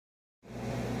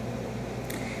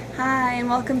Hi, and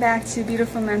welcome back to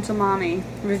Beautiful Mental Mommy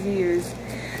Reviews.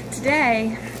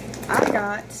 Today, I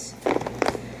got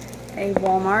a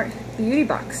Wal-Mart Beauty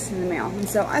Box in the mail, and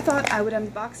so I thought I would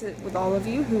unbox it with all of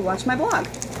you who watch my blog.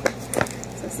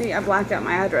 So see, I blacked out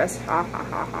my address, ha ha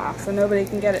ha ha, so nobody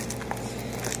can get it.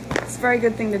 It's a very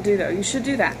good thing to do though, you should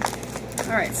do that.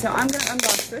 Alright, so I'm going to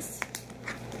unbox this.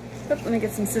 Oop, let me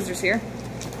get some scissors here.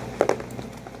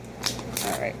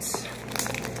 Alright.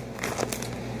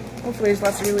 Hopefully there's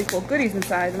lots of really cool goodies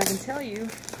inside, and I can tell you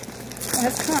what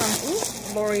has come.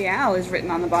 Ooh, L'Oreal is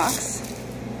written on the box.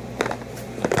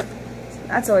 So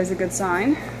that's always a good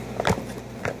sign.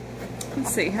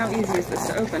 Let's see, how easy is this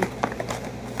to open?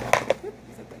 Oop,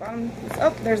 it's at the bottom.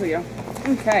 Oh, there's Leo.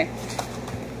 Okay.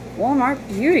 Wal-Mart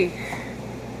Beauty.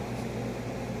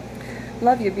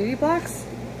 Love your beauty box?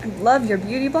 Love your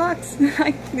beauty box?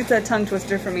 It's a tongue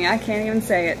twister for me. I can't even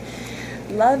say it.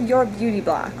 Love your beauty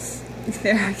box.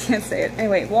 There, I can't say it.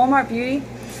 Anyway, Wal-Mart Beauty.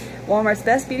 Walmart's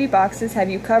best beauty boxes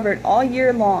have you covered all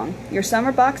year long. Your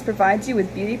summer box provides you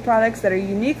with beauty products that are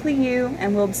uniquely you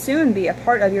and will soon be a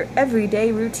part of your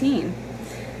everyday routine.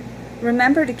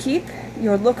 Remember to keep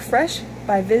your look fresh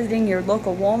by visiting your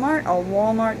local Walmart or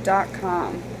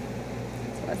walmart.com.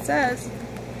 That's what it says.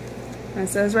 And it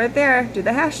says right there, do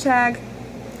the hashtag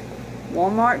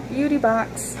Wal-Mart Beauty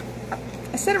Box.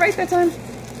 I said it right that time?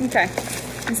 Okay.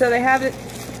 And so they have it.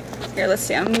 Here, let's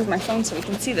see. I'm going to move my phone so we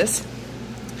can see this.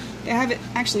 They have it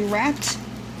actually wrapped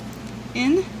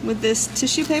in with this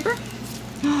tissue paper.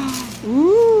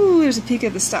 Ooh, there's a peek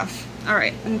of the stuff.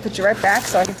 Alright, let me put you right back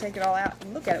so I can take it all out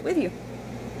and look at it with you.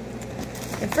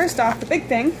 Okay, first off, the big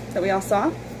thing that we all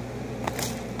saw.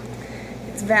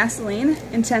 It's Vaseline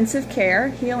Intensive Care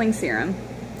Healing Serum.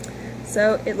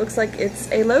 So it looks like it's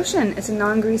a lotion. It's a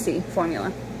non-greasy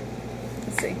formula.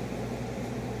 Let's see.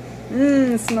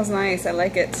 It smells nice. I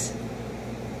like it.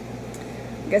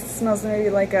 I guess it smells maybe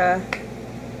like a...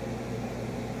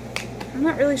 I'm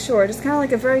not really sure. Just kind of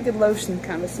like a very good lotion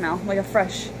kind of a smell. Like a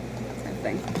fresh kind of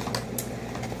thing.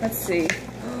 Let's see.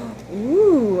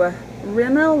 Ooh!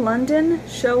 Rimmel London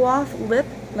Show Off Lip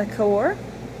Lacquer.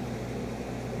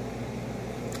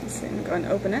 Let's see. I'm going to go and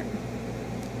open it.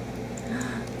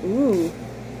 Ooh.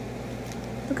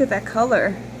 Look at that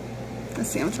color. Let's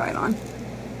see. I'm going to try it on.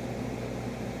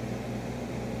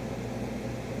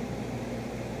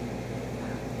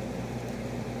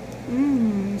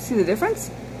 See the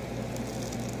difference?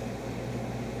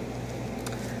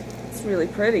 It's really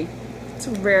pretty. It's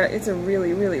a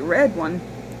really, really red one.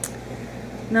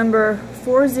 Number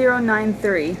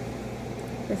 4093,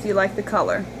 if you like the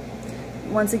color.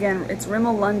 Once again, it's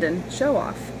Rimmel London Show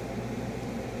Off.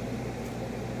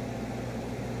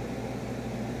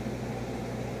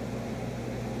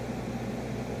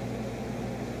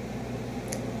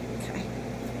 Okay.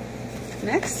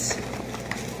 Next.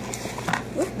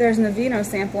 Oop, there's an Aveeno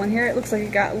sample in here. It looks like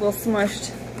it got a little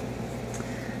smushed.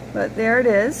 But there it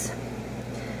is.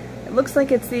 It looks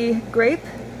like it's the grape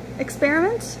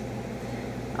experiment.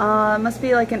 Must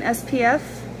be like an SPF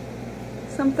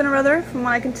something or other from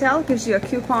what I can tell. It gives you a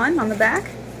coupon on the back,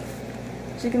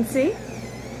 as you can see.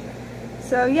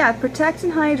 So yeah, protect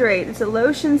and hydrate. It's a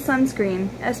lotion sunscreen,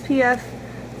 SPF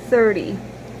 30.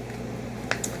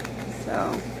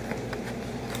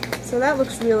 So that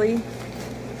looks really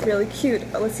cute.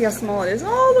 But let's see how small it is.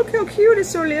 Oh, look how cute. It's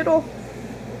so little.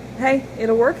 Hey,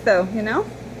 it'll work though, you know?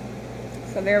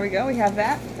 So there we go. We have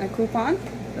that. A coupon.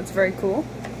 That's very cool.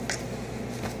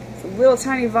 It's a little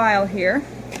tiny vial here.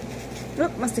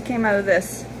 Oop, must have came out of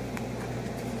this.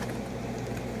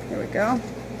 Here we go.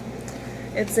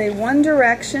 It's a One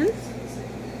Direction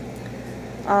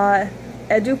Eau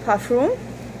de Parfum,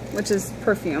 which is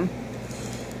perfume.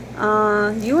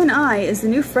 You and I is the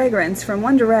new fragrance from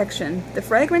One Direction. The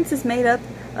fragrance is made up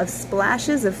of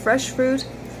splashes of fresh fruit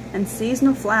and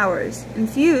seasonal flowers,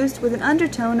 infused with an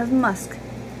undertone of musk.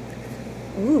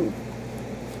 Ooh.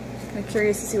 Kind of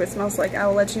curious to see what it smells like. I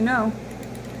will let you know.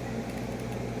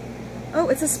 Oh,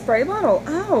 it's a spray bottle.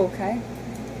 Oh, okay.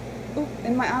 Ooh,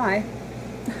 in my eye.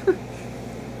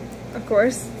 Of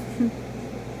course.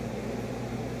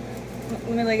 Let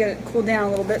me let it cool down a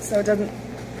little bit so it doesn't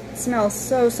smells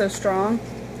so strong.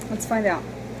 Let's find out.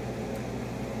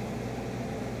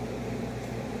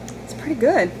 It's pretty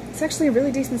good. It's actually a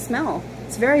really decent smell.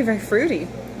 It's very fruity.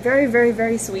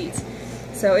 Very sweet.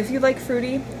 So if you like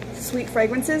fruity, sweet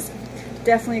fragrances,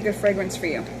 definitely a good fragrance for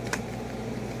you.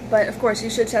 But of course you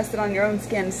should test it on your own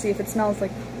skin to see if it smells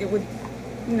like it would,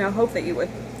 you know, hope that you would.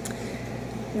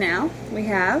 Now we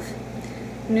have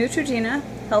Neutrogena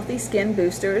Healthy Skin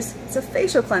Boosters. It's a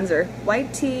facial cleanser,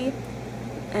 white tea,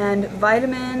 and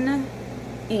vitamin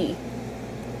E.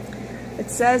 It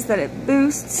says that it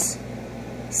boosts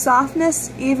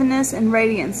softness, evenness, and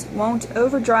radiance. Won't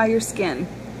over dry your skin.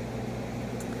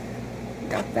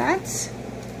 Got that.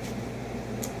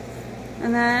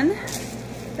 And then,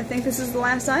 I think this is the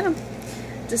last item.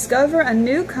 Discover a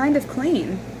new kind of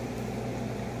clean.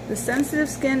 The sensitive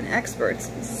skin experts.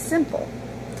 This is simple.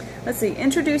 Let's see.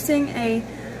 Introducing a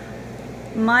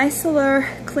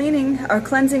micellar cleaning or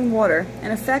cleansing water,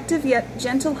 an effective yet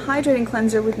gentle hydrating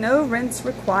cleanser with no rinse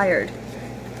required.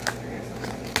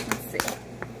 Let's see.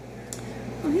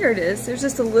 Well, here it is. There's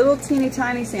just a little teeny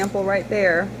tiny sample right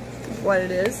there of what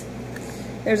it is.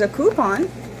 There's a coupon.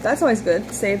 That's always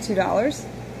good. Save $2.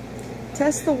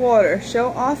 Test the water. Show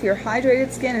off your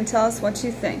hydrated skin and tell us what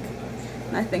you think.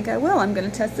 And I think I will. I'm going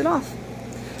to test it off.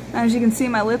 As you can see,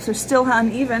 my lips are still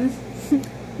uneven.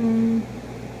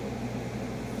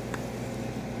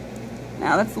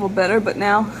 Now that's a little better, but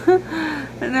now,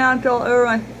 now it's all over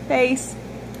my face.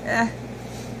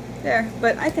 There,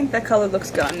 but I think that color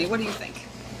looks good on me. What do you think?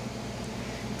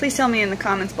 Please tell me in the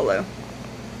comments below.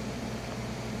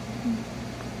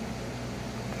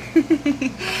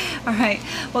 Alright,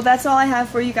 well that's all I have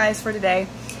for you guys for today.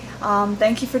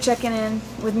 Thank you for checking in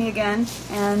with me again,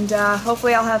 and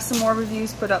hopefully I'll have some more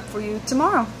reviews put up for you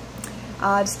tomorrow.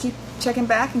 Just keep checking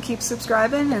back and keep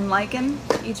subscribing and liking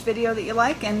each video that you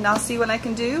like, and I'll see what I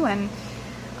can do and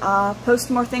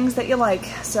post more things that you like.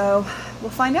 So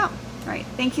we'll find out. Alright,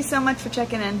 thank you so much for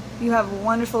checking in. You have a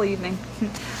wonderful evening.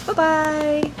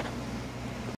 Bye-bye.